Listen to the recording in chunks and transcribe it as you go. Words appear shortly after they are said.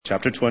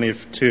chapter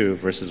 22,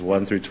 verses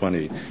 1 through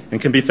 20, and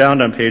can be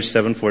found on page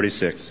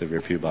 746 of your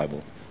Pew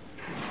Bible.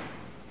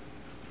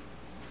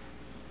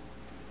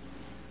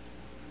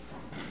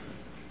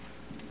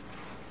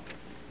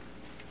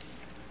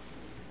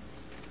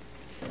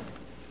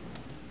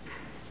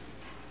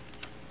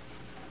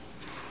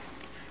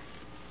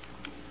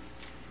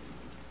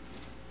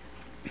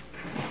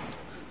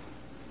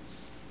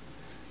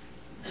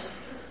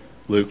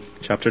 Luke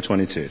chapter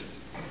 22.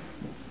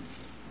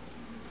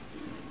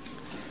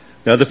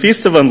 Now the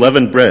feast of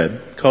unleavened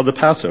bread, called the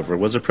Passover,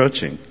 was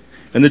approaching,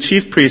 and the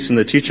chief priests and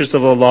the teachers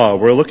of the law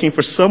were looking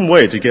for some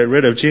way to get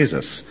rid of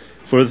Jesus,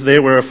 for they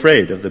were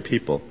afraid of the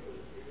people.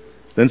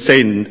 Then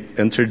Satan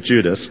entered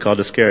Judas, called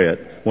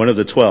Iscariot, one of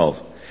the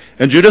 12.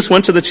 And Judas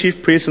went to the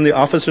chief priests and the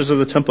officers of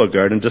the temple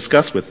guard and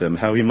discussed with them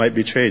how he might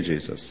betray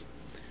Jesus.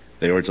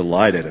 They were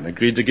delighted and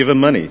agreed to give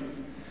him money.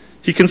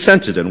 He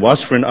consented and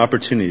watched for an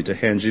opportunity to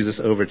hand Jesus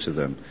over to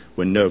them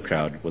when no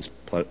crowd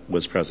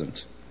was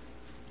present.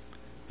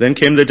 Then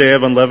came the day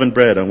of unleavened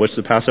bread on which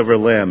the Passover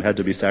lamb had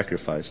to be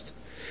sacrificed.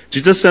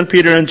 Jesus sent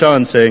Peter and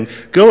John saying,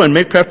 "Go and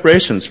make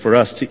preparations for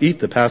us to eat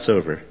the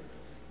Passover."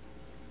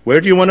 "Where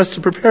do you want us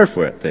to prepare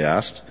for it?" they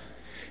asked.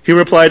 He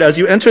replied, "As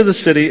you enter the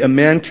city, a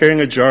man carrying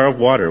a jar of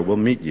water will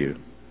meet you.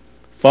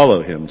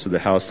 Follow him to the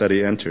house that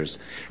he enters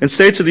and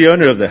say to the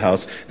owner of the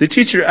house, 'The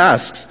teacher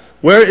asks,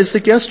 where is the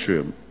guest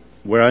room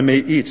where I may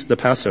eat the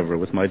Passover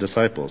with my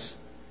disciples?'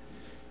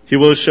 He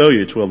will show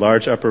you to a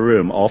large upper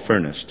room, all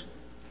furnished.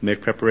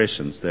 Make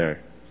preparations there."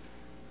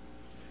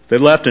 They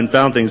left and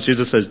found things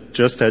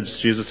just as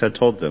Jesus had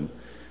told them,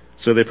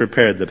 so they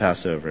prepared the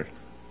Passover.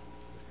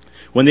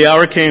 When the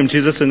hour came,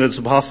 Jesus and his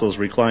apostles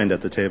reclined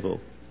at the table.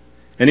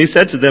 And he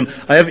said to them,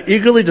 "I have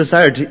eagerly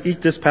desired to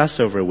eat this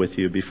Passover with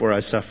you before I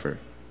suffer.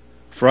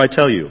 For I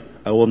tell you,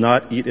 I will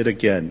not eat it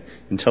again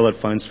until it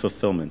finds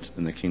fulfillment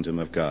in the kingdom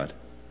of God."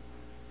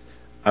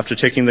 After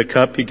taking the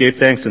cup, he gave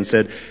thanks and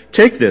said,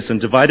 "Take this and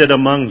divide it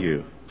among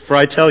you. For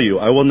I tell you,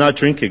 I will not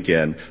drink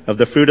again of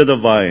the fruit of the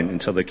vine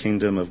until the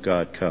kingdom of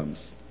God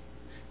comes."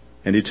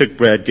 And he took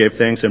bread, gave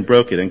thanks, and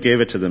broke it, and gave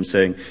it to them,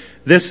 saying,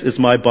 "This is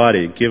my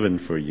body given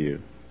for you.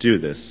 Do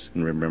this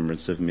in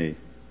remembrance of me."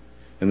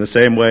 In the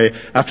same way,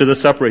 after the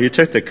supper, he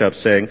took the cup,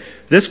 saying,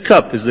 "This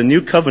cup is the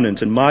new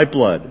covenant in my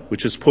blood,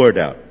 which is poured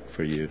out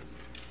for you."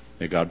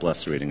 May God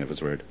bless the reading of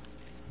his word.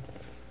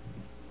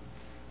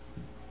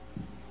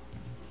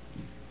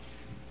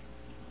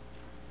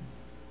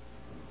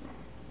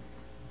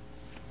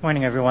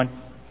 Morning, everyone.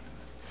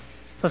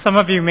 So some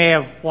of you may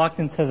have walked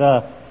into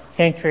the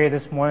sanctuary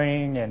this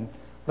morning and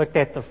looked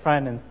at the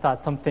front and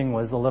thought something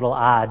was a little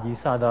odd. You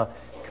saw the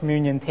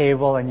communion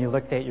table and you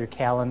looked at your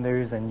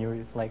calendars and you were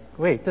like,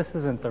 wait, this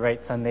isn't the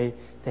right Sunday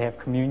to have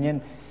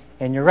communion.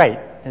 And you're right.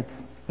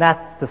 It's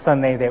not the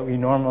Sunday that we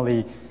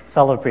normally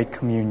celebrate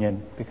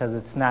communion because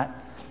it's not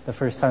the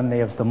first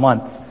Sunday of the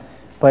month.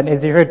 But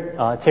as you heard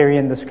Terry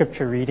in the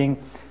scripture reading,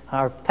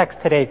 our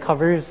text today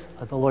covers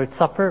the Lord's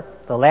Supper,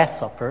 the Last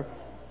Supper.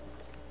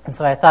 And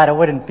so I thought it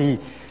wouldn't be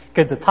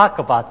good to talk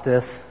about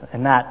this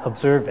and not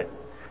observe it.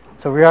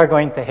 So we are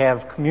going to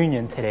have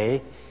communion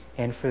today.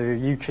 And for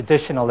you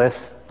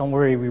traditionalists, don't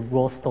worry, we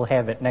will still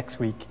have it next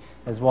week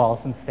as well,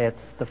 since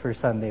that's the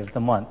first Sunday of the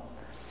month.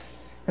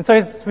 And so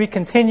as we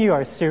continue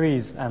our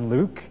series on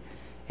Luke,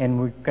 and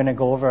we're going to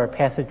go over our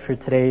passage for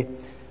today,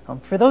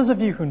 for those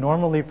of you who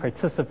normally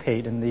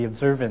participate in the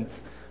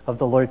observance of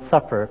the Lord's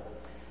Supper,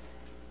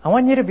 I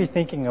want you to be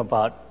thinking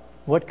about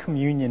what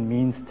communion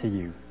means to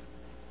you.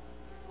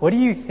 What do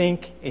you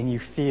think and you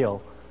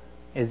feel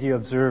as you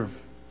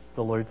observe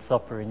the Lord's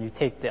Supper and you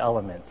take the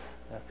elements?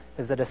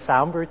 Is it a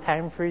somber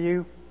time for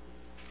you?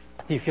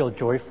 Do you feel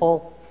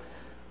joyful?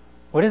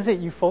 What is it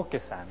you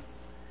focus on?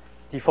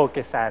 Do you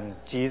focus on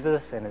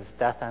Jesus and his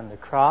death on the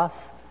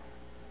cross?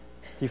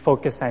 Do you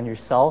focus on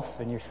yourself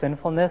and your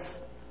sinfulness?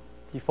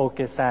 Do you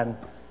focus on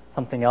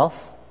something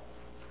else?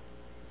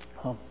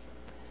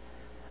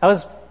 I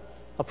was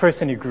a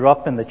person who grew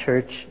up in the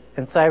church,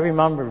 and so I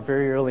remember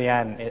very early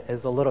on,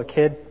 as a little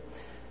kid,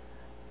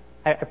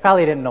 I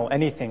probably didn't know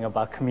anything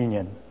about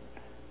communion,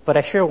 but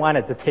I sure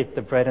wanted to take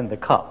the bread and the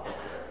cup.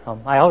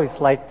 I always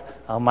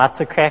liked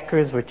matzah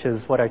crackers, which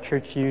is what our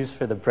church used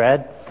for the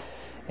bread.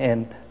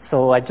 And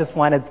so I just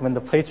wanted, when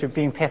the plates were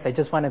being passed, I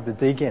just wanted to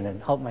dig in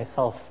and help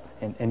myself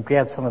and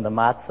grab some of the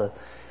matzah.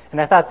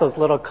 And I thought those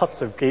little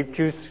cups of grape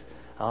juice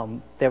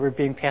that were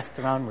being passed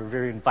around were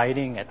very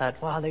inviting. I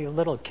thought, wow, they're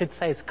little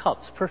kid-sized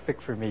cups,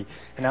 perfect for me.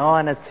 And I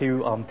wanted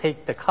to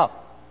take the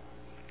cup.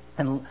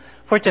 And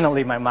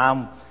fortunately, my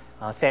mom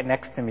sat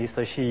next to me,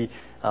 so she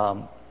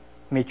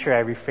made sure I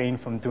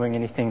refrained from doing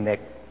anything that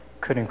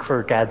could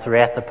incur God's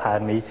wrath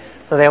upon me.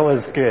 So that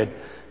was good.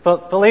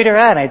 But later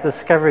on, I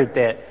discovered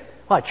that,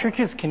 wow,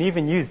 churches can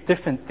even use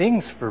different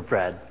things for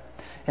bread.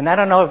 And I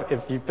don't know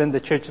if you've been to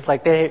churches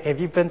like that.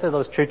 Have you been to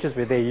those churches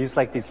where they use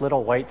like these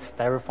little white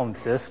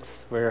styrofoam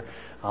discs where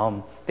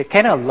they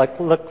kind of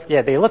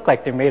they look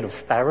like they're made of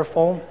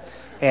styrofoam.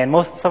 And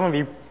some of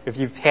you, if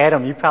you've had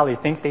them, you probably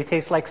think they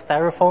taste like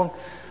styrofoam.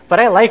 But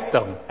I liked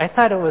them. I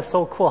thought it was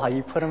so cool how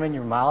you put them in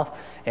your mouth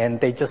and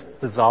they just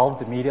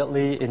dissolved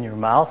immediately in your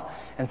mouth.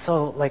 And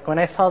so like when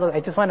I saw that, I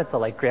just wanted to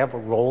like grab a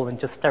roll and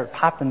just start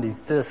popping these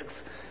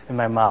discs in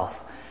my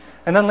mouth.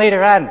 And then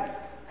later on,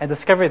 I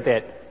discovered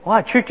that,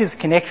 wow, churches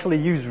can actually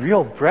use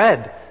real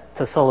bread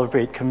to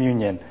celebrate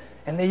communion.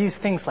 And they use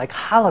things like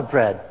challah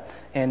bread.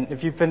 And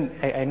if you've been,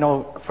 I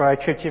know for our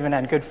church, even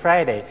on Good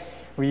Friday,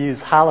 we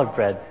use challah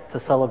bread to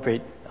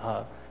celebrate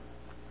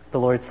the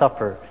Lord's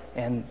Supper.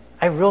 And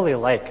I really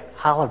like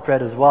challah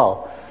bread as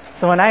well.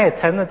 So when I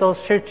attended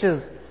those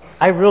churches,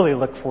 I really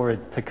look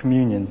forward to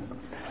communion.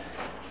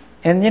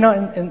 And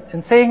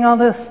in saying all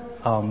this,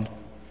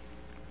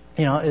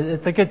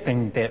 it's a good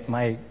thing that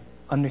my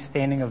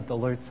understanding of the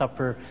Lord's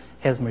Supper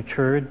has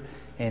matured.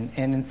 And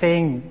in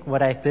saying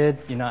what I did,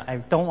 I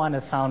don't want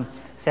to sound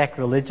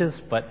sacrilegious,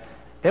 but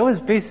that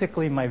was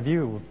basically my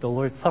view of the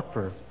Lord's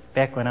Supper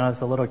back when I was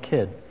a little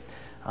kid.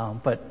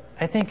 But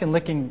I think in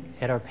looking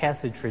at our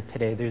passage for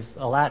today, there's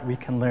a lot we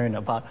can learn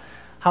about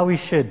how we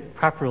should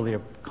properly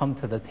come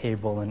to the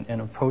table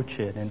and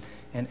approach it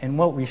and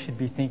what we should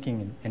be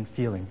thinking and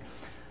feeling.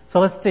 So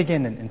let's dig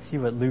in and see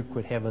what Luke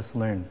would have us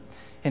learn.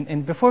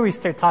 And before we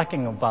start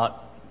talking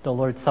about the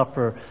Lord's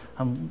Supper,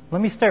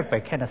 let me start by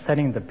kind of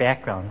setting the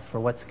background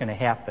for what's going to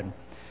happen.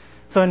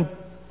 So in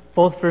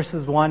both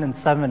verses 1 and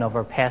 7 of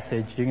our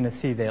passage, you're going to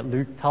see that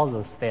Luke tells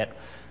us that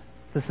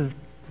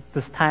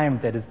this time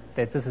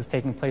that this is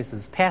taking place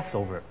is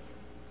Passover.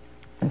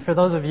 And for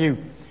those of you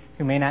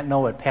who may not know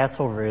what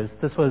Passover is,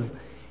 this was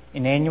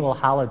an annual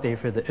holiday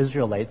for the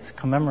Israelites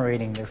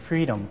commemorating their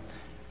freedom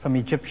from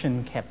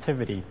Egyptian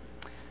captivity.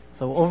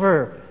 So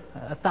over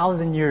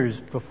 1,000 years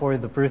before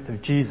the birth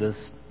of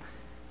Jesus,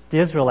 the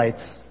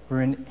Israelites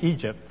were in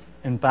Egypt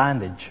in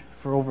bondage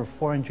for over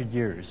 400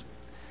 years.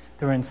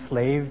 They were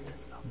enslaved,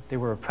 they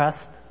were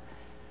oppressed,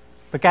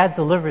 but God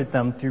delivered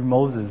them through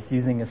Moses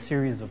using a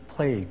series of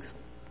plagues.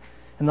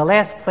 And the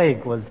last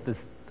plague was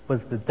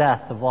the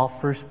death of all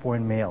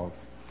firstborn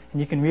males.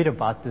 And you can read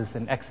about this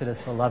in Exodus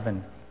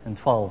 11 and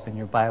 12 in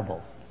your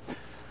Bibles.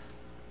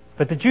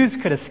 But the Jews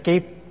could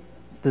escape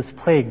this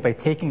plague by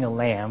taking a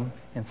lamb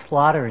and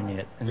slaughtering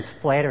it and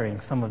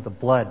splattering some of the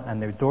blood on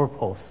their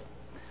doorposts.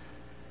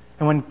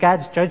 And when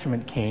God's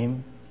judgment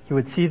came, he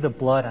would see the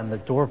blood on the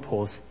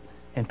doorpost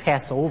and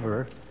pass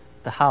over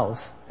the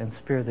house and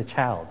spare the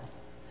child.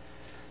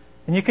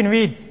 And you can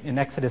read in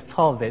Exodus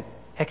 12 that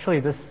actually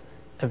this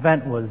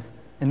event was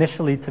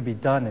initially to be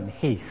done in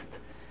haste.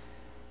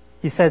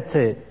 He said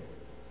to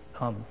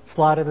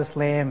slaughter this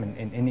lamb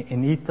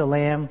and eat the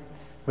lamb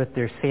with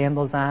their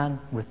sandals on,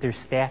 with their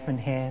staff in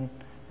hand,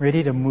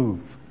 ready to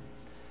move.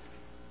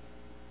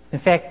 In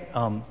fact,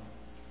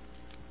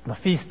 the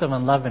Feast of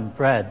Unleavened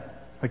Bread,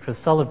 which was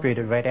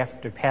celebrated right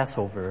after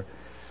Passover,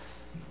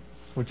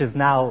 which is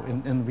now,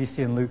 we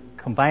see in Luke,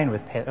 combined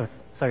with,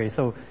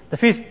 so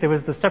there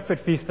was the separate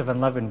Feast of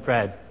Unleavened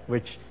Bread,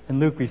 which in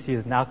Luke we see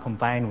is now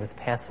combined with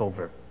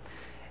Passover.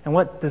 And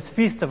what this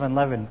Feast of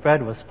Unleavened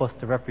Bread was supposed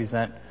to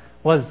represent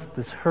was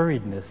this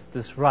hurriedness,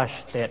 this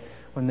rush that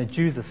when the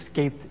Jews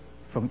escaped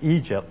from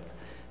Egypt,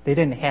 they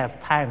didn't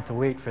have time to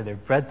wait for their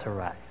bread to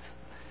rise.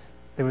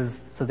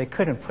 So they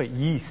couldn't put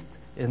yeast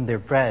in their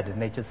bread,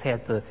 and they just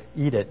had to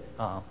eat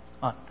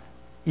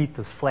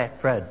this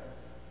flat bread.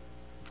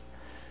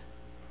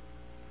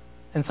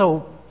 And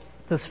so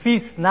this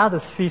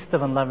feast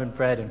of unleavened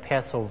bread and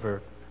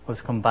Passover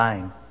was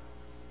combined.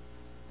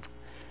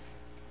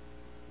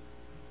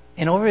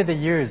 And over the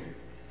years,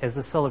 as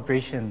the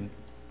celebration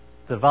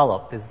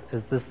developed,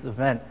 as this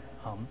event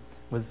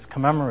was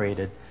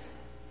commemorated,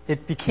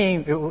 it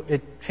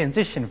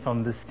transitioned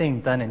from this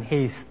thing done in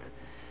haste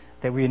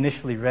that we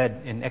initially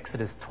read in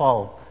Exodus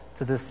 12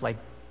 to this like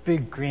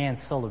big grand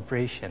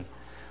celebration.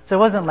 So it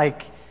wasn't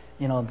like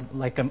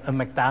a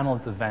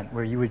McDonald's event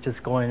where you would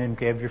just go in and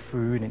grab your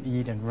food and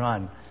eat and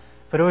run.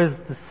 But it was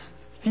this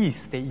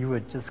feast that you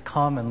would just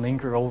come and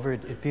linger over.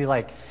 It'd be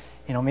like,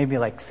 maybe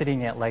like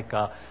sitting at like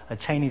a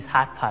Chinese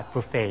hot pot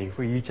buffet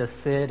where you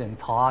just sit and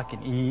talk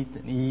and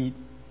eat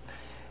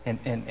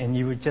and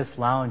you would just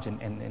lounge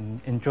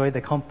and enjoy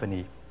the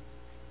company.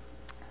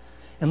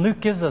 And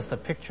Luke gives us a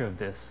picture of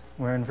this,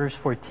 where in verse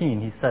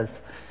 14 he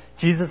says,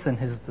 Jesus and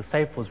his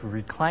disciples were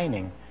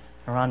reclining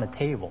around a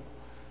table.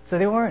 So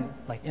they weren't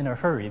like in a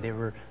hurry. They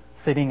were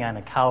sitting on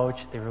a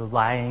couch. They were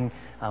lying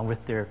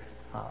with their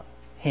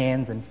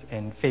hands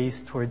and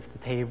face towards the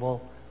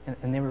table.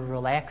 And they were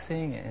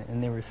relaxing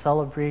and they were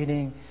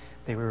celebrating.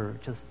 They were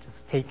just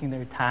taking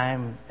their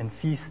time and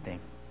feasting.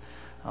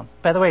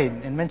 By the way,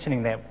 in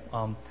mentioning that,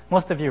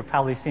 most of you have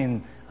probably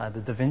seen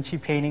the Da Vinci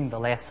painting, The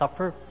Last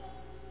Supper.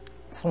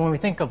 So when we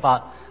think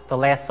about the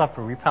Last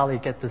Supper, we probably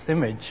get this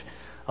image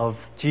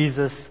of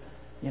Jesus,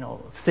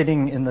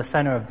 sitting in the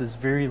center of this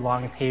very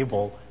long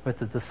table with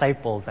the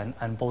disciples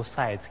on both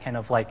sides, kind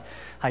of like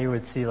how you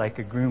would see like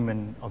a groom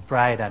and a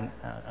bride on,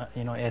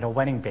 at a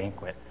wedding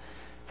banquet.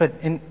 But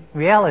in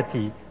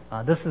reality,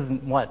 this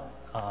isn't what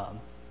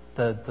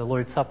the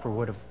Lord's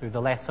Supper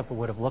the Last Supper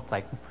would have looked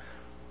like.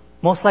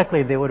 Most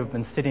likely, they would have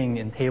been sitting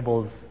in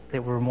tables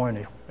that were more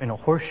in a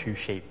horseshoe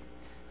shape,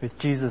 with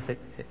Jesus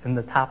in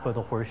the top of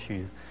the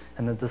horseshoes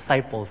and the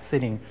disciples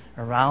sitting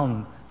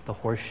around the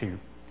horseshoe.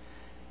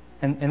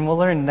 And we'll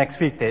learn next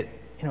week that,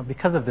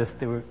 because of this,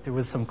 there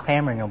was some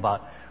clamoring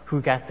about who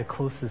got the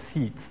closest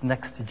seats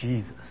next to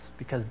Jesus,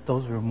 because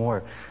those were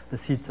more the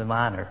seats of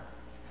honor.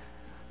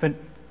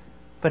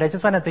 But I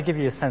just wanted to give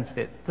you a sense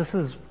that this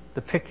is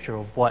the picture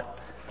of what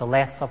the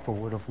Last Supper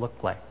would have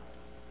looked like.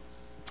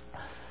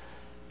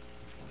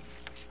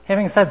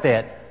 Having said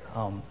that,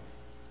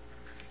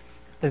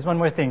 there's one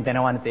more thing that I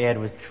wanted to add,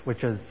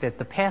 which was that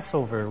the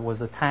Passover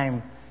was a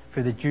time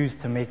for the Jews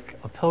to make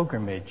a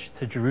pilgrimage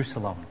to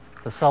Jerusalem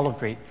to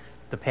celebrate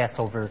the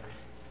Passover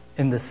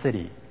in the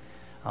city.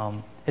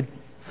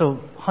 So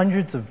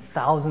hundreds of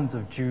thousands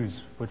of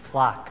Jews would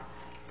flock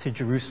to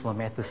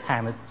Jerusalem at this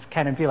time. It'd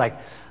kind of be like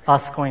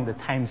us going to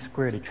Times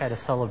Square to try to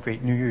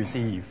celebrate New Year's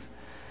Eve.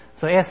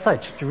 So as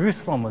such,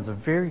 Jerusalem was a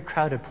very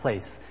crowded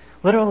place.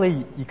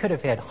 Literally, you could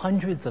have had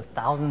hundreds of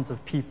thousands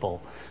of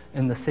people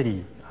in the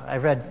city. I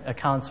read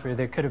accounts where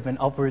there could have been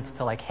upwards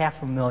to like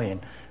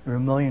 500,000 or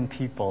 1 million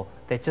people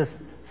that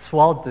just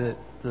swelled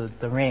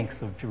the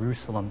ranks of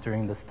Jerusalem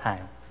during this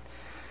time.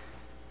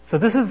 So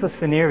this is the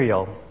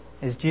scenario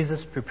as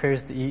Jesus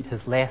prepares to eat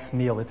his last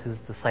meal with his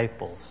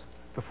disciples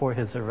before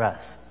his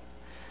arrest.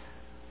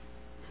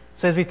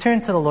 So as we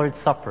turn to the Lord's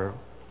Supper,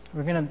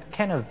 we're going to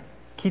kind of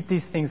keep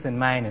these things in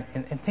mind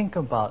and think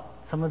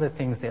about some of the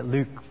things that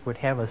Luke would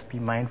have us be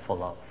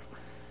mindful of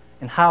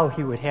and how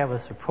he would have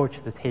us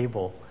approach the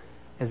table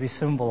as we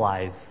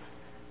symbolize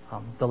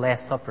the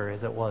Last Supper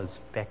as it was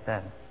back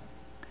then.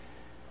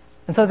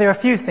 And so there are a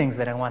few things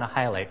that I want to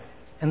highlight.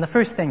 And the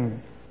first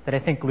thing that I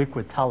think Luke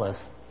would tell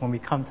us when we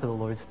come to the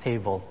Lord's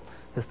table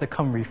is to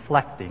come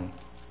reflecting.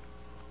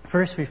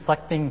 First,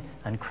 reflecting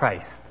on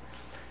Christ.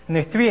 And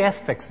there are 3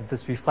 aspects of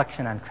this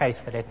reflection on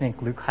Christ that I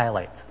think Luke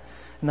highlights.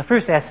 And the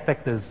first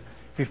aspect is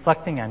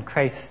reflecting on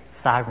Christ's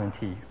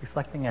sovereignty,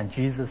 reflecting on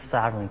Jesus'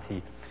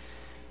 sovereignty.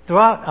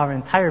 Throughout our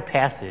entire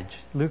passage,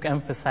 Luke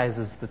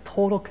emphasizes the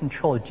total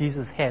control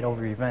Jesus had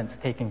over events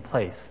taking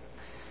place.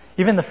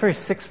 Even the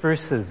first 6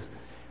 verses,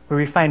 where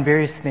we find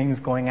various things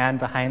going on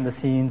behind the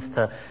scenes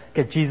to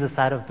get Jesus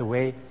out of the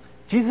way,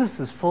 Jesus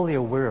was fully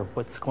aware of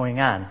what's going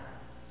on.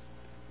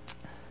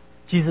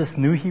 Jesus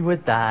knew he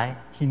would die.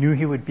 He knew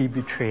he would be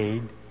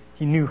betrayed.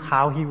 He knew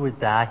how he would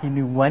die. He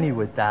knew when he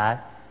would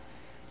die.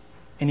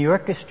 And he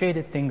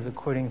orchestrated things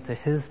according to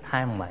his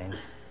timeline,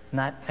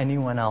 not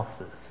anyone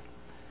else's.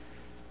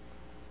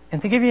 And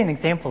to give you an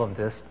example of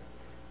this,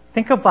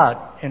 think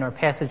about, in our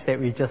passage that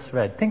we just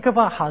read, think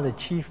about how the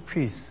chief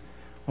priests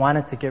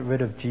wanted to get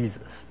rid of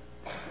Jesus.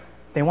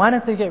 They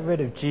wanted to get rid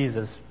of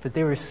Jesus, but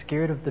they were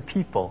scared of the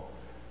people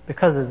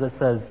because, as it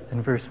says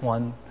in verse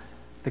 1,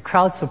 the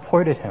crowd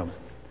supported him.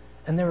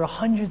 And there were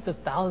hundreds of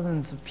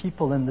thousands of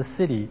people in the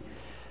city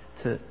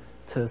to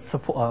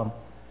support,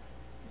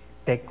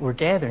 that were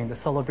gathering to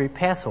celebrate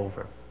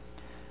Passover.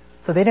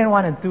 So they didn't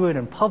want to do it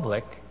in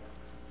public,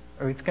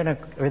 or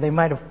they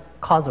might have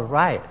caused a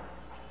riot.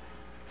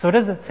 So what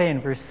does it say in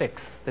verse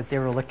 6 that they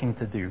were looking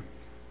to do?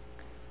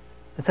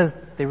 It says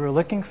they were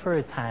looking for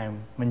a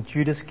time when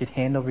Judas could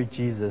hand over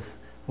Jesus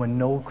when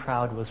no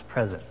crowd was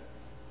present.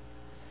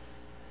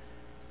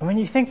 And when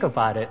you think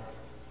about it,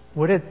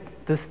 would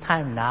it this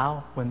time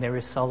now, when they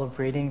were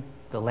celebrating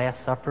the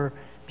Last Supper,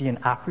 be an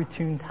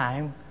opportune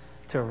time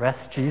to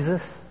arrest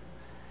Jesus?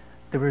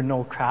 There were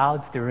no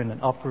crowds. They were in an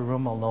upper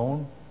room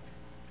alone.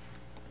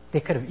 They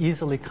could have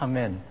easily come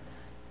in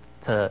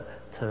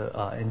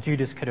and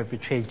Judas could have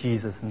betrayed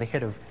Jesus, and they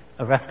could have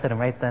arrested him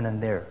right then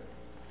and there.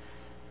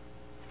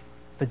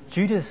 But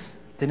Judas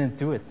didn't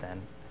do it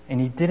then.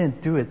 And he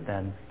didn't do it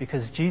then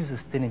because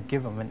Jesus didn't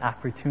give him an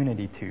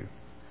opportunity to.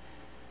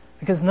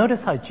 Because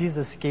notice how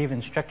Jesus gave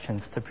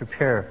instructions to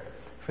prepare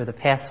for the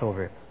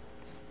Passover.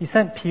 He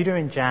sent Peter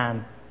and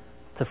John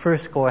to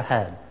first go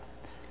ahead.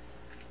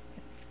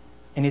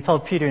 And he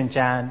told Peter and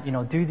John,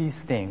 do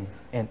these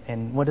things.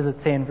 And what does it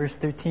say in verse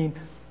 13?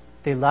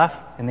 They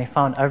left and they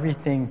found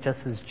everything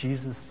just as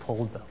Jesus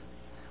told them.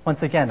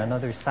 Once again,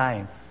 another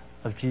sign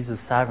of Jesus'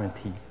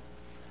 sovereignty.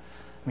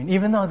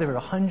 Even though there were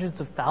hundreds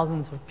of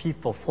thousands of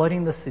people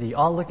flooding the city,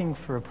 all looking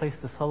for a place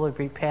to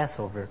celebrate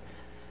Passover,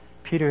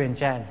 Peter and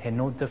John had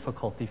no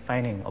difficulty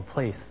finding a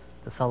place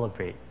to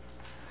celebrate.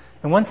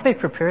 And once they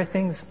prepare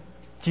things,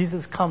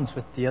 Jesus comes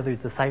with the other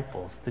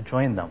disciples to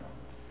join them.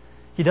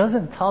 He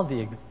doesn't tell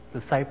the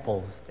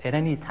disciples at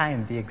any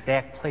time the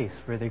exact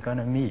place where they're going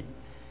to meet.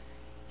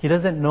 He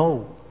doesn't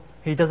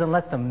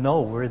let them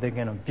know where they're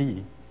going to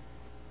be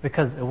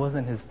because it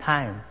wasn't his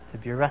time to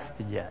be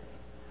arrested yet.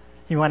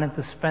 He wanted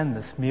to spend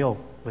this meal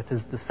with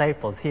his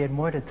disciples. He had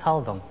more to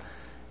tell them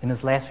in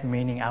his last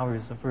remaining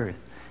hours of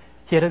earth.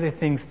 He had other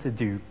things to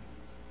do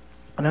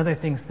and other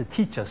things to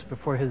teach us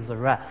before his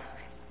arrest.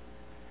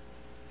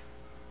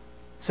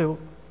 So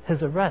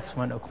his arrest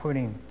went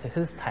according to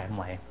his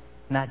timeline,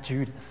 not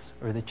Judas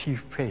or the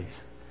chief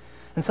priest.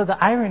 And so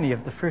the irony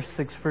of the first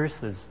 6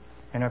 verses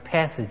in our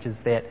passage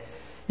is that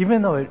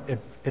even though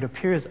it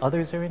appears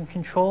others are in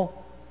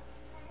control,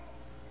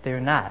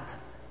 they're not.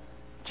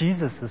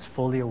 Jesus is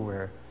fully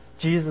aware.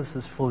 Jesus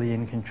is fully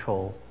in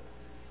control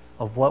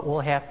of what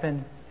will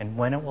happen and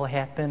when it will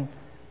happen,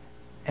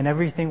 and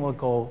everything will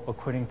go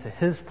according to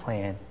his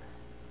plan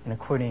and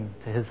according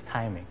to his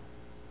timing.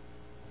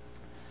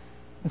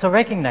 And so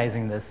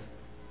recognizing this,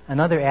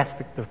 another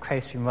aspect of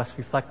Christ we must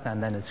reflect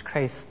on then is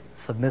Christ's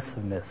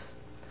submissiveness.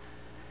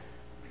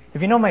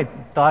 If you know my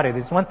daughter,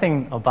 there's one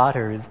thing about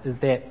her is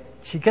that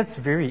she gets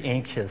very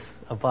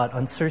anxious about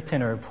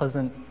uncertain or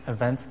pleasant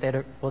events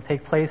that will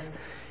take place.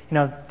 You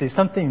know, there's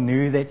something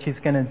new that she's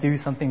going to do,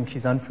 something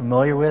she's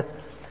unfamiliar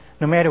with.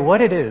 No matter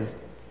what it is,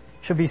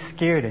 she'll be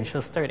scared and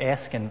she'll start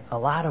asking a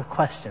lot of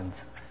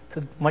questions,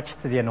 much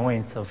to the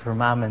annoyance of her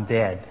mom and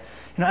dad.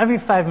 You know, every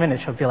 5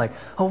 minutes she'll be like,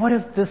 oh, what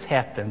if this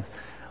happens?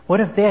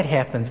 What if that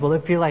happens? Will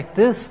it be like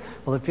this?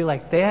 Will it be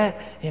like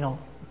that? You know,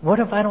 what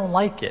if I don't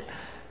like it?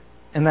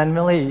 And then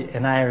Millie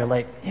and I are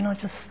like, you know,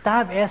 just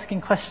stop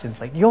asking questions.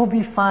 Like, you'll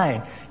be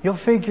fine. You'll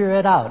figure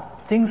it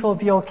out. Things will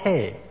be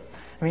okay.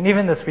 I mean,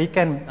 even this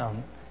weekend,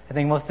 I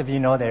think most of you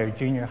know that our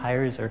junior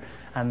hires are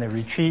on the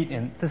retreat,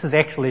 and this is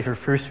actually her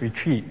first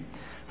retreat.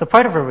 So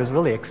part of her was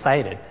really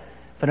excited,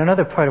 but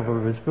another part of her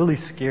was really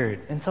scared.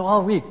 And so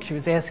all week she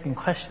was asking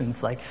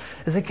questions like,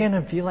 is it going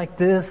to be like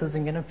this? Is it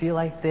going to be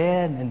like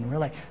that? And we're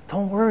like,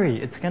 don't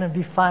worry. It's going to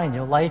be fine.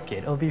 You'll like it.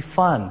 It'll be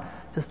fun.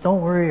 Just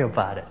don't worry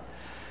about it.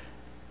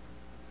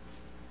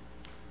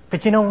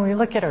 But you know, when we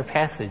look at our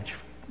passage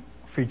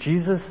for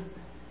Jesus,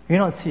 we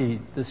don't see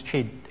this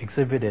trait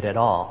exhibited at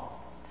all.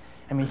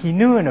 I mean, he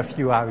knew in a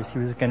few hours he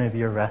was going to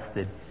be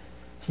arrested.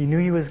 He knew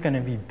he was going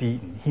to be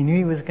beaten. He knew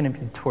he was going to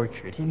be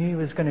tortured. He knew he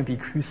was going to be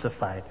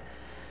crucified.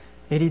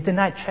 Yet he did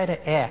not try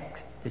to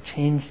act to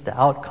change the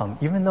outcome,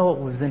 even though it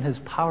was in his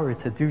power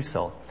to do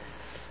so.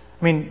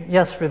 I mean,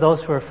 yes, for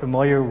those who are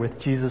familiar with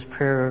Jesus'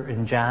 prayer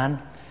in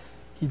John,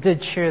 he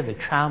did share the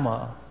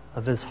trauma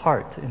of his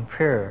heart in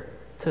prayer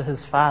to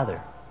his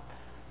Father.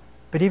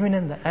 But even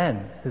in the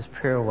end, his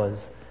prayer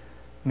was,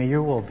 may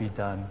your will be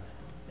done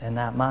and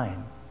not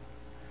mine.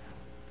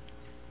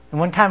 And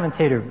one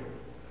commentator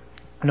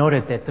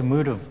noted that the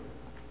mood of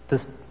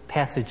this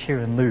passage here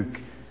in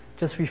Luke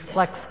just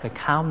reflects the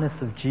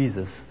calmness of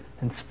Jesus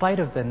in spite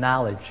of the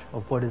knowledge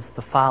of what is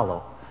to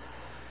follow.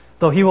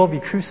 Though he will be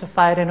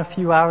crucified in a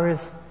few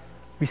hours,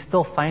 we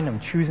still find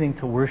him choosing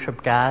to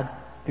worship God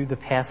through the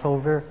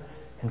Passover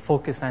and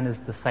focus on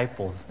his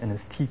disciples and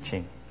his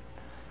teaching.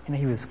 You know,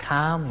 he was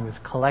calm, he was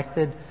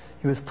collected,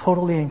 he was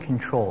totally in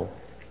control.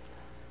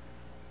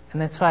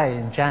 And that's why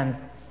in John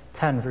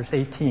 10, verse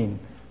 18,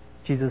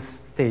 Jesus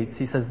states,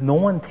 he says, no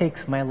one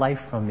takes my life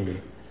from me,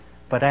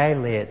 but I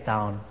lay it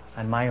down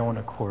on my own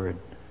accord.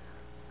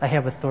 I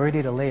have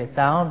authority to lay it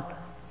down,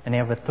 and I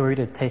have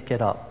authority to take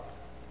it up.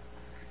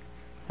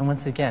 And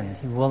once again,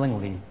 he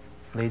willingly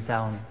laid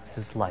down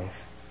his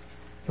life.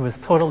 He was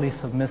totally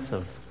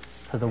submissive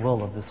to the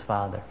will of his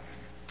Father.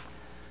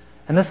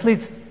 And this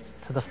leads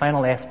to the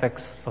final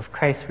aspects of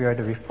Christ we are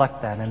to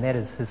reflect on, and that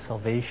is his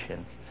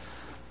salvation.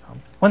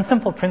 One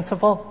simple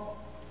principle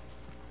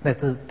that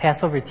the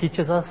Passover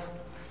teaches us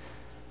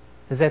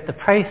is that the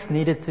price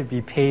needed to be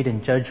paid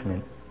in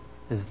judgment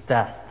is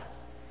death.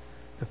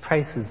 The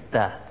price is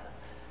death.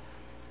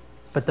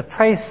 But the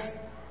price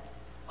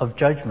of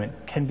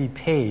judgment can be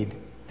paid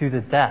through the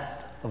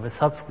death of a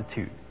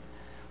substitute.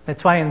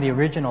 That's why in the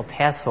original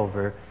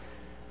Passover,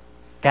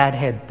 God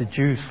had the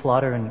Jews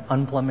slaughter an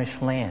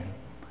unblemished lamb,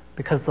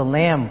 because the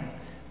lamb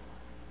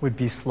would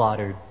be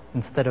slaughtered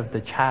instead of the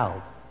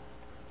child.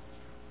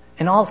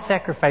 And all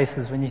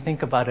sacrifices, when you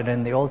think about it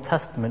in the Old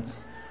Testament,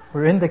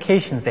 were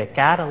indications that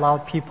God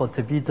allowed people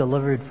to be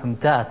delivered from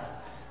death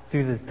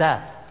through the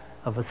death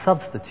of a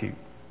substitute.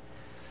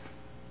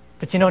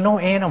 But you know, no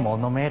animal,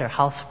 no matter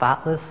how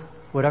spotless,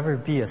 would ever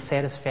be a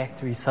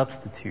satisfactory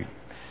substitute.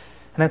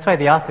 And that's why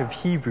the author of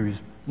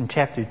Hebrews in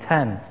chapter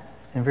 10,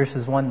 in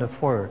verses 1 to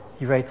 4,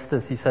 he writes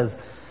this. He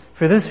says,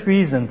 for this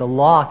reason, the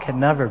law can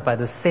never, by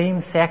the same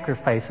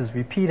sacrifices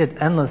repeated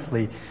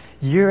endlessly,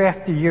 year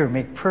after year,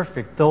 make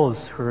perfect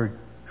those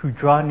who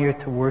draw near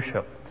to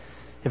worship.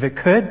 If it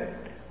could,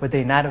 would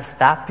they not have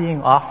stopped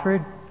being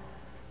offered?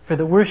 For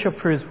the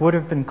worshipers would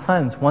have been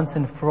cleansed once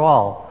and for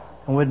all,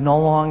 and would no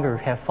longer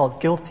have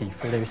felt guilty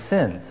for their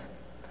sins.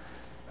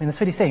 I mean, that's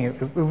what he's saying.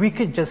 If we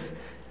could just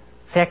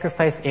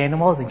sacrifice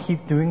animals and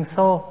keep doing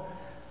so,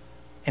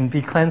 and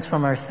be cleansed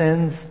from our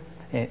sins,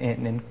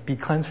 and be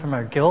cleansed from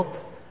our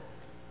guilt,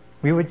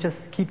 we would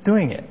just keep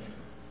doing it.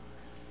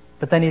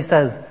 But then he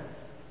says,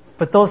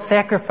 but those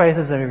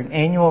sacrifices are an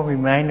annual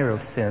reminder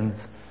of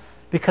sins,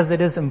 because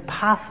it is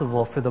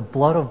impossible for the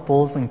blood of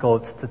bulls and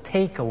goats to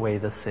take away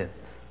the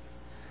sins.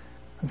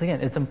 Once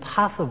again, it's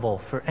impossible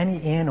for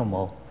any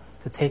animal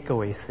to take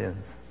away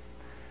sins.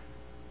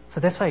 So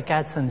that's why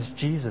God sends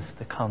Jesus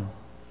to come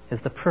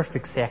as the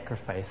perfect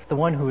sacrifice, the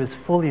one who is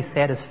fully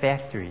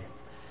satisfactory.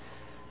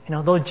 You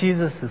know, though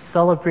Jesus is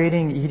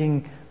celebrating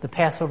eating the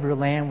Passover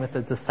lamb with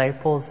the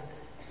disciples,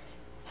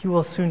 he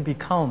will soon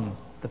become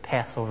the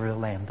Passover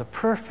lamb, the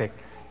perfect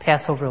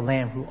Passover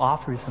lamb who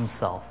offers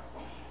himself.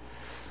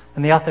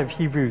 And the author of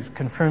Hebrews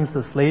confirms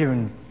this later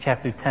in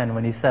chapter 10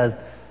 when he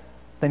says,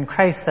 then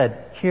Christ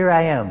said, here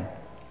I am,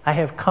 I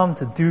have come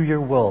to do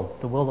your will,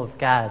 the will of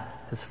God,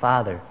 his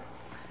Father.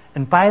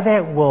 And by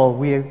that will,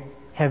 we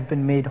have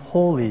been made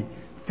holy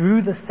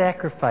through the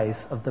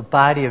sacrifice of the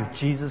body of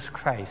Jesus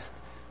Christ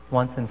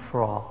once and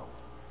for all.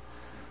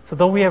 So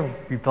though we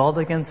have rebelled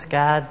against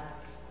God,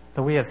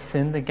 though we have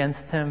sinned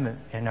against him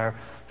and our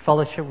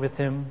fellowship with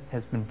him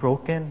has been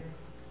broken,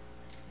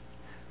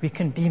 we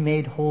can be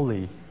made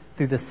holy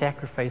through the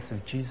sacrifice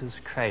of Jesus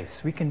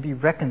Christ. We can be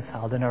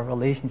reconciled in our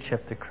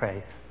relationship to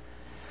Christ.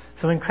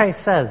 So when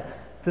Christ says,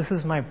 "This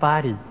is my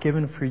body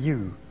given for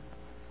you,"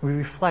 we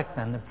reflect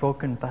on the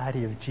broken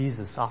body of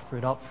Jesus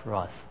offered up for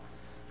us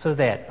so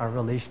that our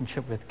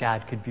relationship with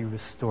God could be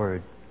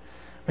restored.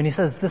 When he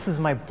says, "This is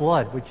my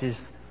blood, which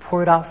is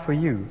poured out for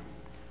you,"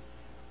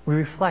 we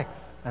reflect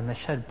on the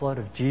shed blood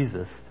of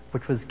Jesus,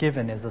 which was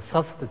given as a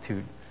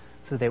substitute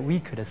so that we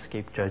could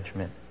escape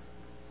judgment.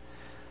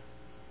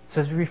 So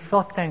as we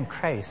reflect on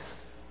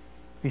Christ,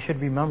 we should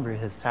remember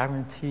his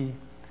sovereignty,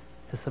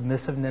 his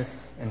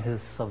submissiveness, and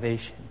his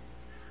salvation.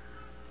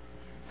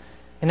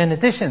 And in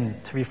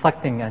addition to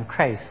reflecting on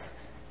Christ,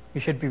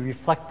 we should be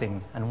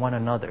reflecting on one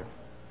another.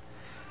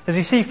 As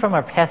we see from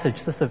our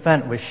passage, this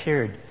event was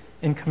shared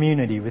in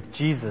community with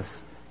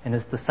Jesus and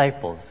his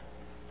disciples.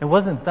 It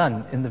wasn't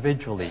done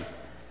individually.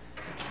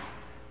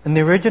 In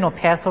the original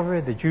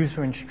Passover, the Jews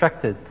were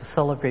instructed to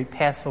celebrate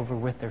Passover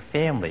with their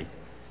family.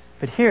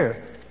 But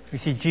here, we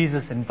see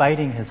Jesus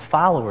inviting his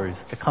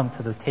followers to come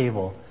to the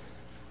table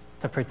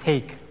to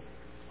partake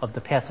of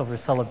the Passover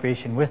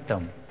celebration with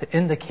them, to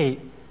indicate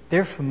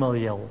their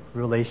familial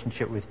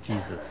relationship with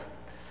Jesus.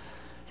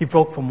 He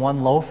broke from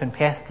one loaf and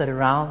passed it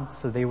around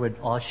so they would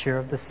all share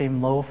of the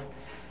same loaf.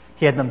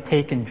 He had them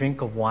take and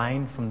drink of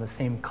wine from the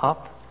same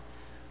cup.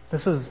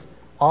 This was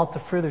all to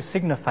further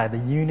signify the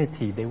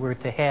unity they were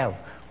to have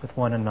with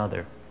one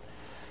another.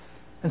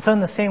 And so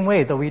in the same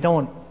way, though we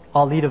don't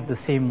all eat of the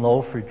same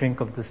loaf or drink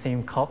of the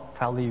same cup,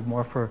 probably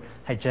more for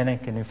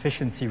hygienic and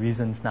efficiency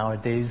reasons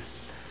nowadays,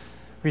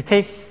 we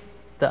take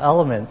the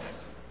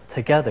elements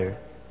together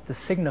to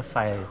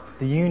signify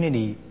the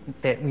unity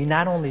that we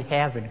not only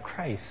have in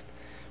Christ,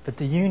 but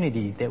the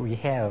unity that we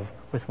have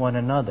with one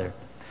another.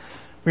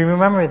 We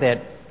remember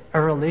that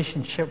our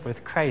relationship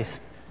with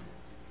Christ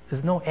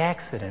is no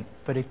accident,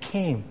 but it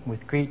came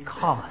with great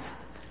cost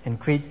and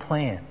great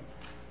plan.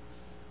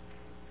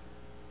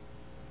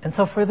 And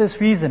so for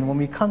this reason, when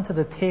we come to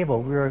the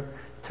table, we are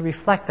to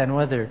reflect on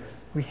whether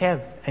we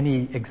have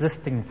any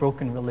existing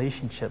broken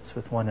relationships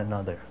with one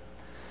another.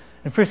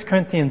 In 1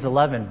 Corinthians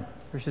 11,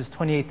 verses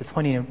 28 to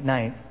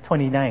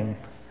 29,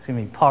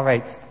 Paul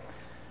writes,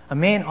 "A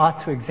man ought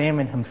to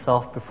examine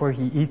himself before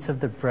he eats of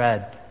the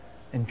bread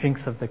and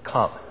drinks of the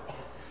cup.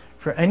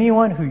 For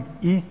anyone who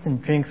eats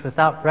and drinks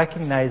without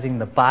recognizing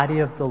the body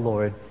of the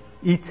Lord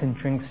eats and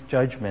drinks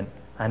judgment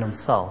on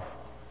himself."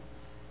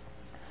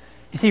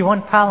 You see,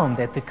 one problem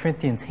that the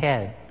Corinthians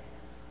had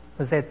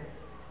was that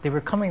they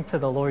were coming to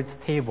the Lord's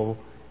table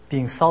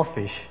being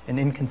selfish and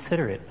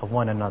inconsiderate of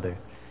one another.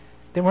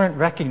 They weren't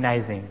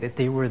recognizing that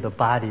they were the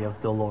body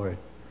of the Lord.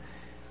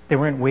 They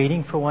weren't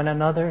waiting for one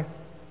another.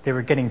 They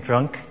were getting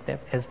drunk,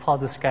 as Paul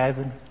describes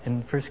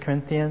in 1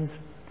 Corinthians.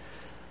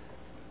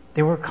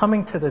 They were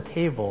coming to the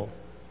table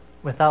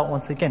without,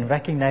 once again,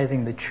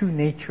 recognizing the true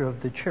nature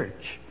of the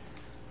church,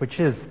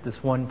 which is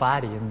this one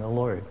body in the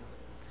Lord.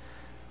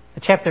 A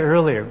chapter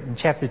earlier, in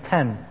chapter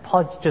 10,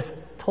 Paul just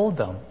told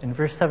them in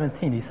verse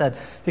 17, he said,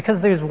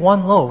 "Because there's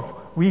one loaf,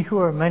 we who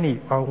are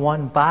many are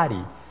one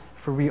body,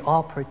 for we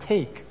all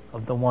partake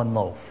of the one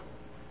loaf."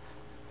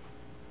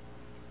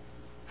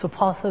 So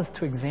Paul says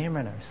to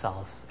examine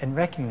ourselves and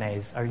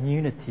recognize our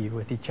unity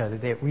with each other,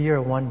 that we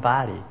are one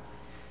body.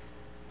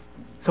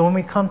 So when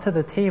we come to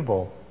the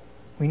table,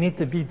 we need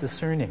to be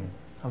discerning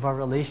of our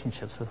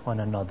relationships with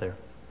one another.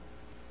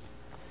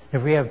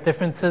 If we have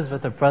differences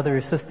with a brother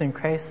or sister in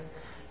Christ,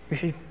 we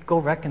should go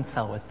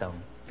reconcile with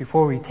them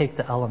before we take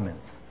the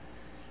elements.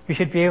 We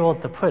should be able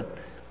to put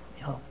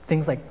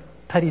things like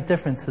petty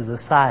differences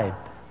aside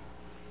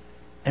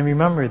and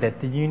remember that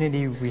the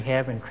unity we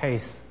have in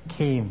Christ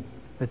came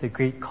with a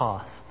great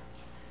cost.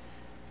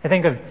 I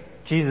think of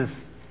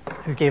Jesus,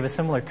 who gave a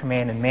similar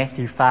command in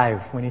Matthew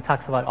 5 when he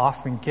talks about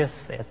offering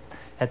gifts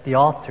at the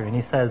altar. And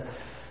he says,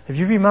 if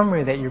you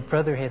remember that your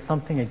brother has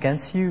something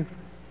against you,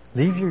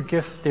 leave your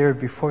gift there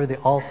before the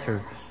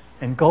altar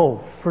and go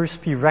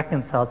first be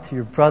reconciled to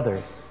your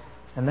brother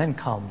and then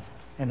come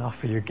and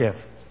offer your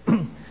gift.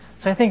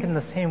 So I think in the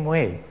same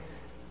way,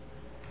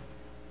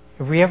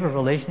 if we have a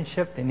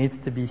relationship that needs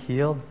to be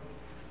healed,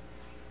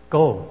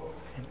 go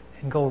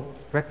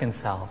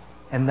reconcile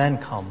and then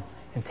come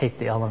and take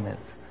the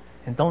elements.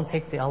 And don't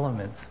take the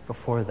elements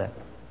before that.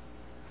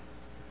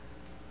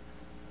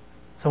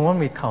 So when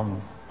we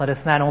come, let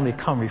us not only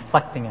come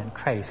reflecting on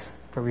Christ,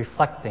 but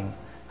reflecting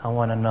on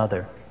one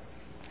another.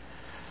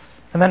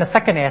 And then a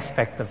second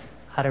aspect of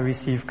how to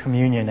receive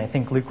communion, I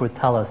think Luke would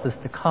tell us, is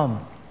to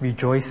come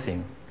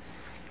rejoicing.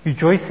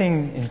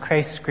 Rejoicing in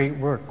Christ's great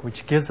work,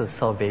 which gives us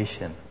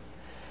salvation.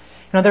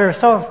 There are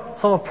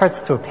several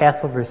parts to a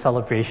Passover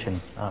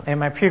celebration. In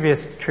my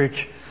previous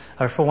church,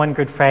 For one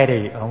Good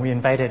Friday, we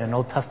invited an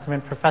Old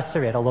Testament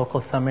professor at a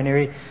local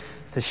seminary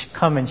to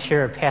come and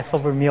share a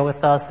Passover meal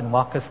with us and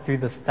walk us through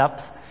the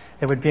steps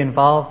that would be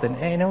involved.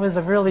 And it was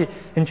a really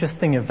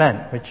interesting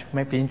event, which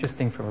might be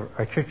interesting for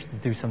our church to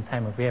do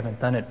sometime if we haven't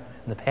done it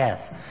in the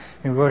past.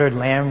 We ordered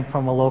lamb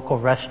from a local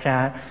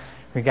restaurant.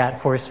 We got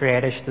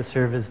horseradish to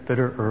serve as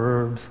bitter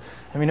herbs.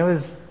 We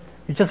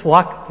just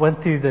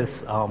went through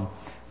this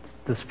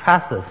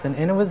process, and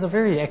it was a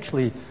very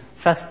actually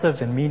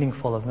festive and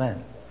meaningful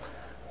event.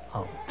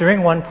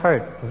 During one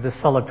part of this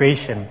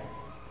celebration,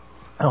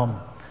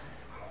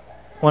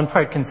 one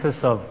part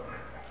consists of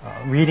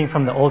reading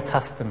from the Old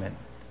Testament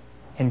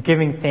and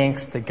giving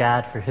thanks to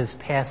God for His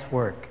past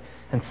work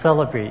and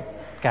celebrate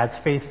God's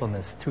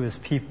faithfulness to His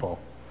people.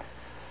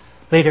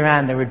 Later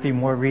on, there would be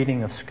more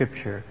reading of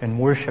Scripture and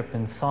worship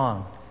and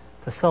song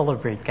to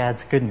celebrate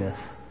God's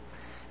goodness.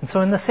 And so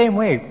in the same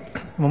way,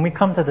 when we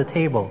come to the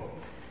table,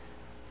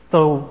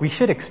 though we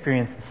should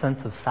experience a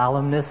sense of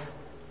solemnness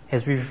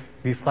as we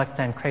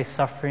reflect on Christ's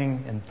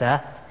suffering and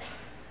death,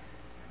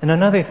 in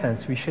another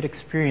sense, we should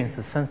experience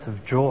a sense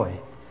of joy,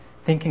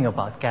 thinking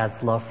about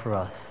God's love for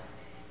us.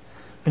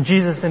 When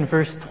Jesus in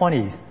verse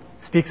 20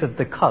 speaks of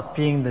the cup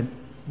being the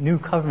new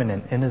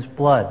covenant in His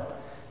blood,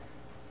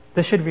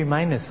 this should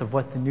remind us of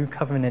what the new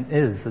covenant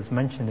is, as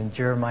mentioned in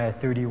Jeremiah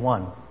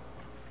 31.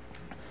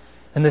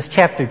 In this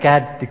chapter,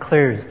 God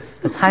declares,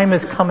 "The time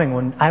is coming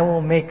when I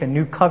will make a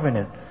new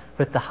covenant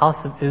with the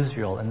house of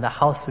Israel and the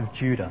house of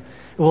Judah.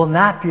 It will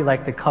not be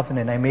like the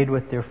covenant I made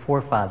with their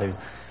forefathers.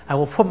 I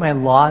will put my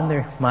law in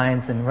their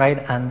minds and write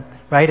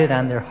it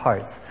on their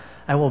hearts.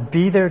 I will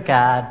be their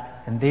God,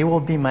 and they will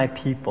be my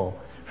people.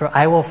 For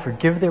I will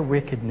forgive their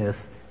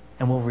wickedness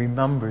and will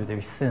remember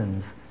their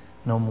sins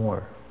no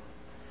more."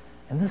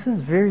 And this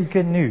is very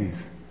good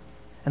news.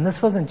 And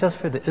this wasn't just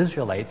for the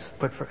Israelites,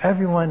 but for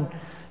everyone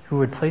who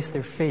would place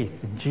their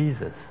faith in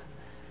Jesus.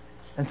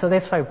 And so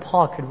that's why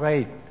Paul could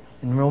write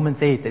in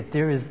Romans 8 that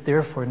there is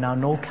therefore now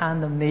no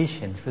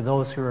condemnation for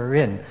those who are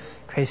in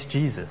Christ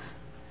Jesus.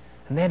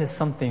 And that is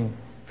something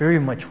very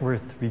much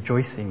worth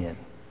rejoicing in.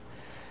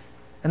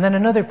 And then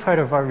another part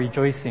of our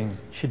rejoicing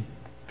should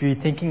be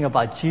thinking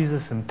about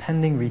Jesus'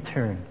 impending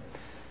return.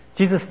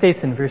 Jesus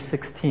states in verse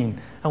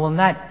 16, "I will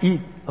not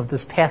eat of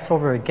this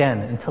Passover again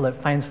until it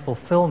finds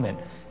fulfillment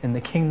in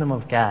the kingdom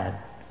of God."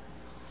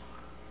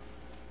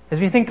 As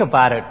we think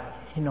about it,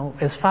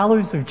 as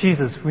followers of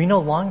Jesus, we no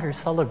longer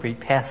celebrate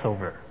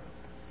Passover.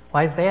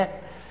 Why is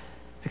that?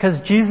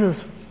 Because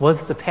Jesus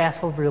was the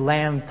Passover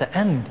lamb to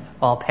end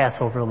all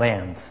Passover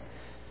lambs.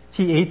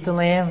 He ate the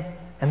lamb,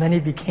 and then He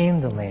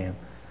became the lamb.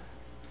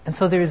 And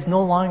so there is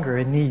no longer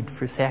a need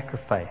for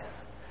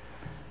sacrifice.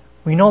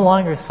 We no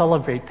longer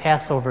celebrate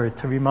Passover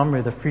to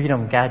remember the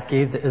freedom God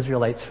gave the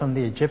Israelites from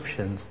the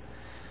Egyptians,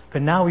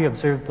 but now we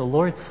observe the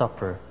Lord's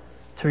Supper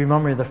to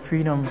remember the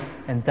freedom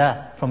and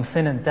death, from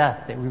sin and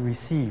death, that we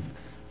receive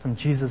from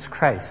Jesus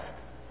Christ.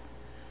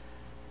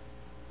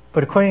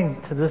 But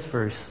according to this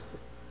verse,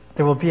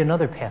 there will be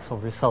another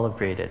Passover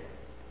celebrated,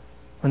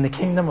 when the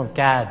kingdom of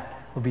God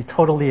will be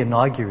totally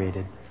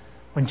inaugurated,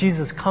 when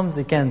Jesus comes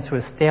again to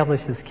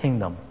establish His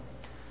kingdom.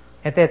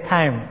 At that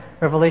time,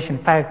 Revelation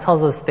 5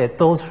 tells us that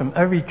those from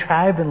every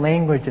tribe and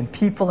language and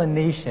people and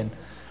nation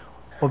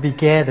will be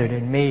gathered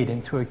and made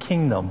into a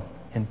kingdom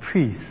and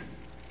priests.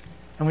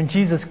 And when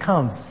Jesus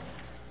comes,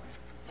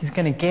 He's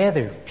going to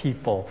gather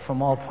people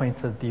from all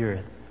points of the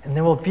earth. And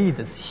there will be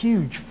this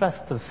huge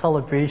festive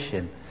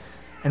celebration.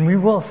 And we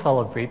will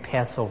celebrate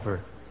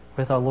Passover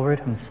with our Lord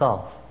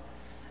Himself.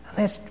 And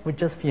that would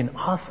just be an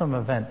awesome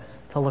event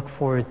to look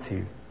forward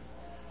to.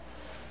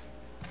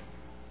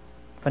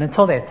 But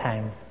until that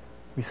time,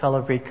 we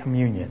celebrate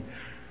communion.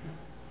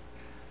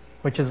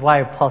 Which is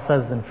why Paul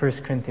says in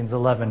 1 Corinthians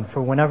 11,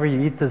 "For whenever you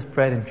eat this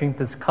bread and drink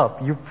this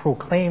cup, you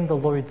proclaim the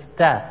Lord's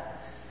death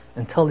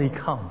until He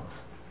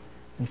comes,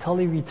 until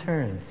He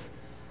returns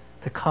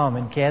to come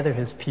and gather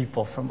His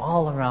people from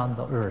all around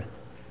the earth."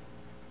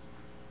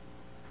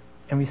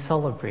 And we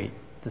celebrate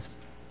this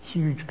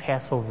huge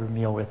Passover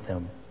meal with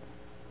Him.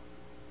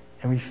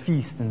 And we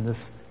feast in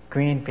this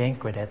grand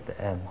banquet at the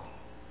end.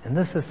 And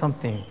this is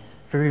something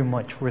very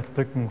much worth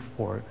looking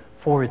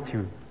forward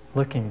to,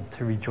 looking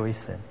to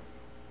rejoice in.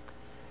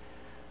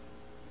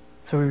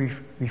 So we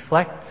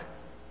reflect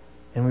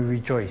and we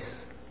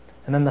rejoice.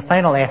 And then the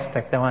final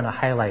aspect I want to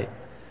highlight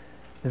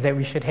is that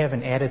we should have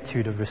an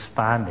attitude of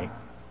responding.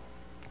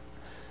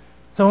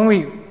 So when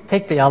we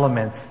take the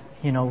elements,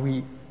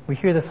 we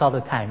hear this all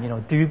the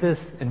time, do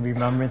this in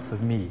remembrance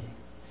of me.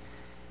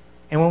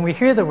 And when we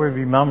hear the word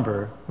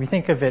remember, we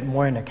think of it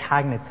more in a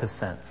cognitive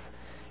sense.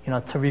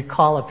 To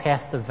recall a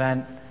past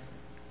event,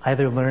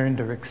 either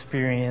learned or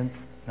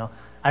experienced.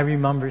 I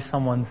remember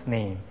someone's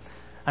name.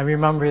 I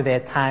remember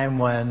that time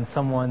when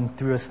someone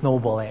threw a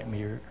snowball at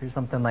me or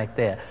something like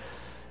that.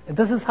 And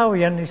this is how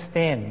we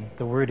understand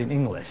the word in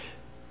English.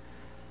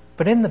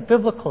 But in the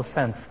biblical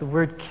sense, the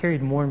word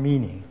carried more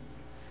meaning.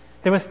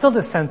 There was still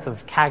the sense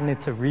of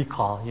cognitive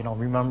recall,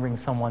 remembering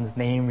someone's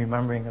name,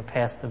 remembering a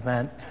past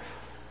event.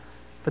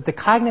 But the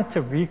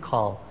cognitive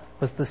recall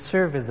was to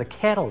serve as a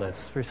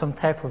catalyst for some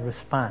type of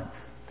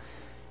response.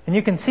 And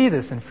you can see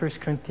this in 1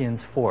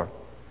 Corinthians 4.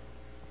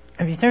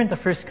 If you turn to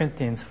 1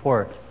 Corinthians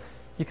 4,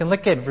 you can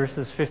look at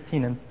verses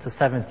 15 to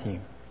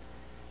 17.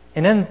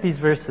 And in these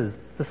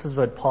verses, this is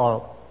what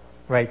Paul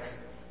writes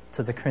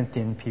to the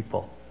Corinthian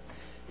people.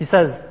 He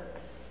says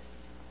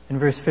in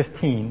verse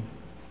 15,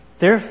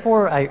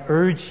 "Therefore I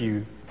urge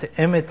you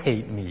to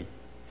imitate me.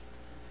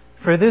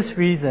 For this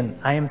reason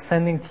I am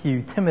sending to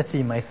you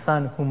Timothy, my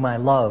son, whom I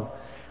love,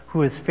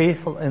 who is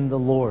faithful in the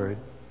Lord."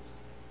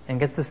 And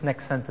get this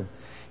next sentence.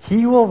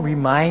 "He will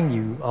remind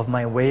you of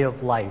my way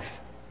of life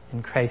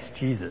in Christ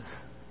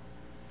Jesus."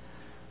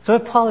 So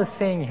what Paul is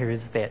saying here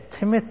is that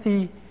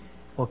Timothy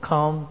will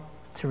come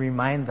to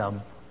remind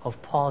them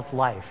of Paul's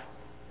life,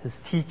 his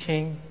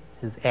teaching,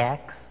 his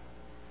acts,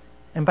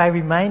 and by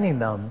reminding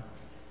them,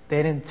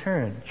 that in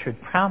turn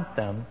should prompt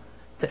them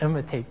to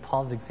imitate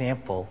Paul's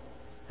example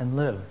and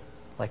live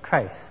like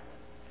Christ.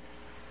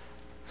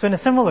 So in a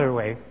similar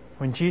way,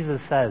 when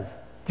Jesus says,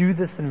 "Do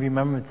this in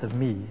remembrance of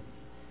me,"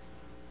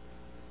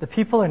 the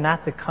people are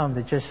not to come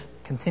to just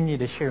continue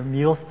to share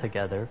meals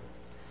together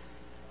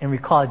and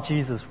recall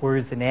Jesus'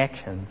 words and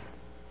actions,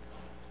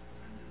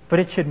 but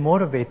it should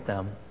motivate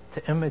them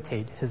to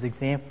imitate his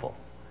example.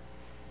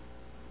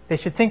 They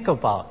should think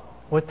about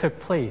what took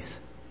place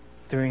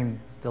during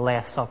the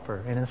Last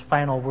Supper and his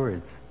final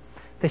words.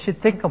 They should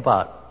think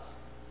about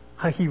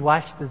how he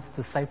washed his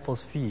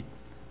disciples' feet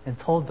and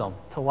told them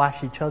to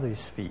wash each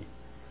other's feet.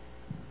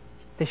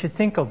 They should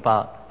think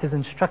about his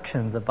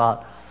instructions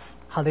about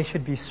how they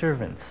should be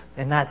servants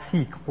and not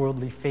seek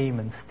worldly fame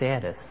and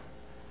status.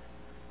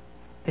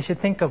 They should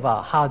think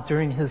about how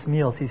during his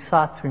meals he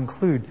sought to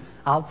include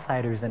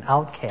outsiders and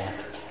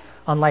outcasts,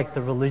 unlike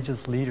the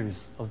religious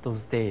leaders of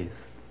those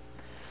days.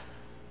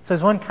 So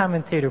as one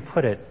commentator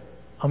put it,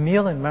 a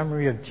meal in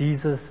memory of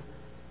Jesus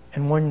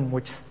and one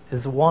which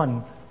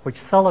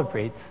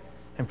celebrates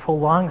and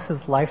prolongs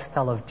his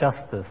lifestyle of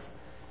justice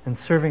in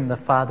serving the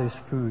Father's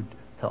food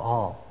to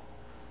all.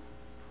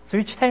 So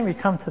each time we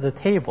come to the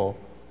table,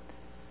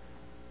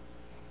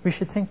 we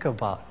should think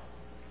about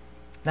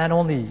not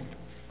only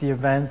the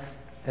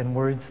events and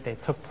words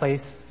that took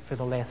place for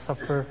the Last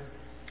Supper,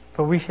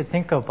 but we should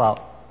think about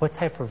what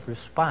type of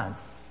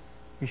response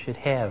we should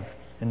have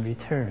in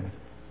return,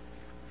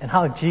 and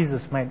how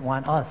Jesus might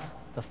want us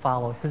to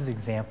follow his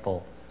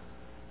example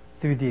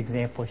through the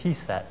example he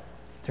set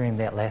during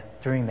that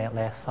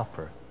Last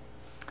Supper.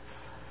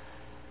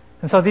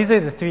 And so these are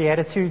the three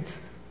attitudes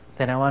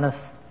that I want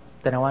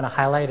to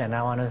highlight and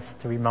I want us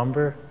to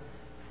remember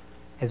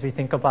as we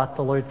think about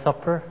the Lord's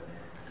Supper.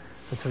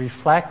 So to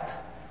reflect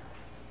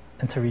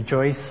and to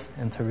rejoice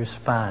and to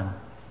respond.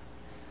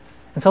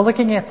 And so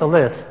looking at the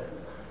list,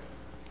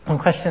 one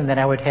question that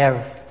I would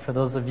have for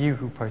those of you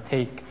who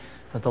partake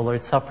of the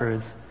Lord's Supper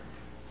is,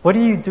 what do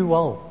you do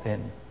well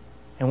in?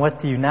 And what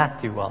do you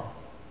not do well?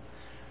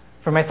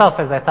 For myself,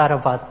 as I thought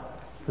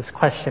about this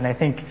question, I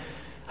think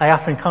I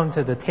often come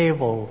to the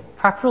table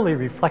properly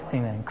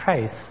reflecting on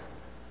Christ,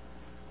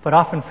 but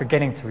often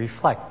forgetting to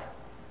reflect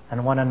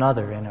on one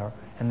another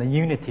and the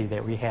unity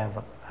that we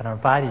have in our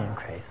body in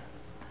Christ.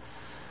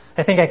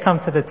 I think I come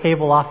to the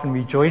table often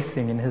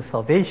rejoicing in his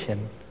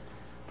salvation,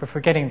 but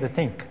forgetting to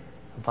think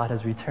about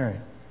his return.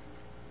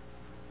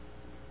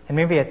 And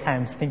maybe at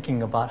times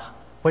thinking about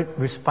what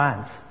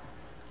response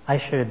I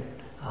should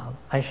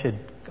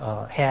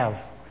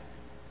have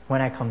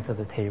when I come to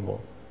the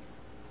table.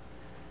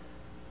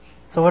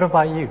 So what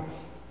about you?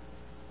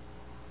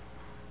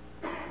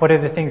 What are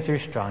the things you're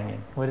strong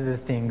in? What are the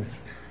things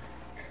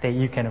that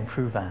you can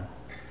improve on?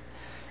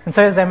 And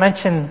so as I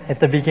mentioned at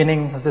the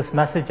beginning of this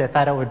message, I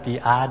thought it would be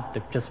odd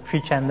to just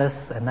preach on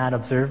this and not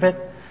observe it.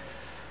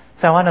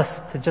 So I want us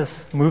to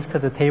just move to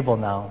the table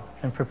now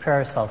and prepare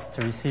ourselves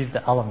to receive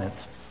the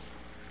elements.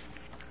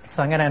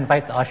 So I'm going to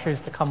invite the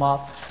ushers to come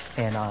up,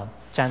 and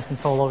John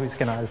Santolo is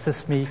going to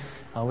assist me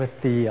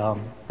with the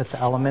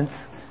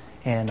elements,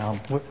 and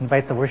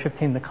invite the worship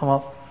team to come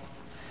up.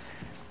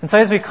 And so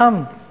as we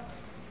come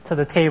to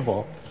the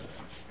table,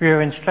 we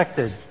are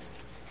instructed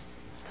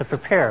to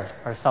prepare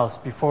ourselves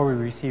before we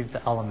receive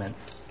the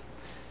elements,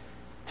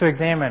 to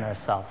examine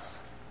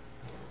ourselves,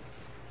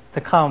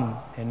 to come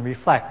and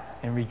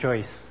reflect and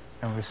rejoice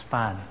and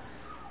respond.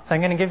 So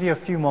I'm going to give you a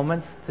few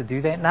moments to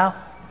do that now.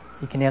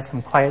 You can have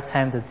some quiet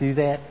time to do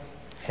that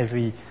as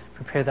we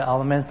prepare the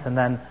elements, and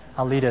then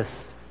I'll lead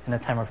us in a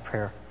time of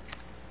prayer.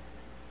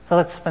 So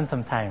let's spend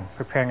some time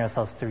preparing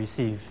ourselves to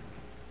receive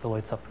the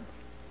Lord's Supper.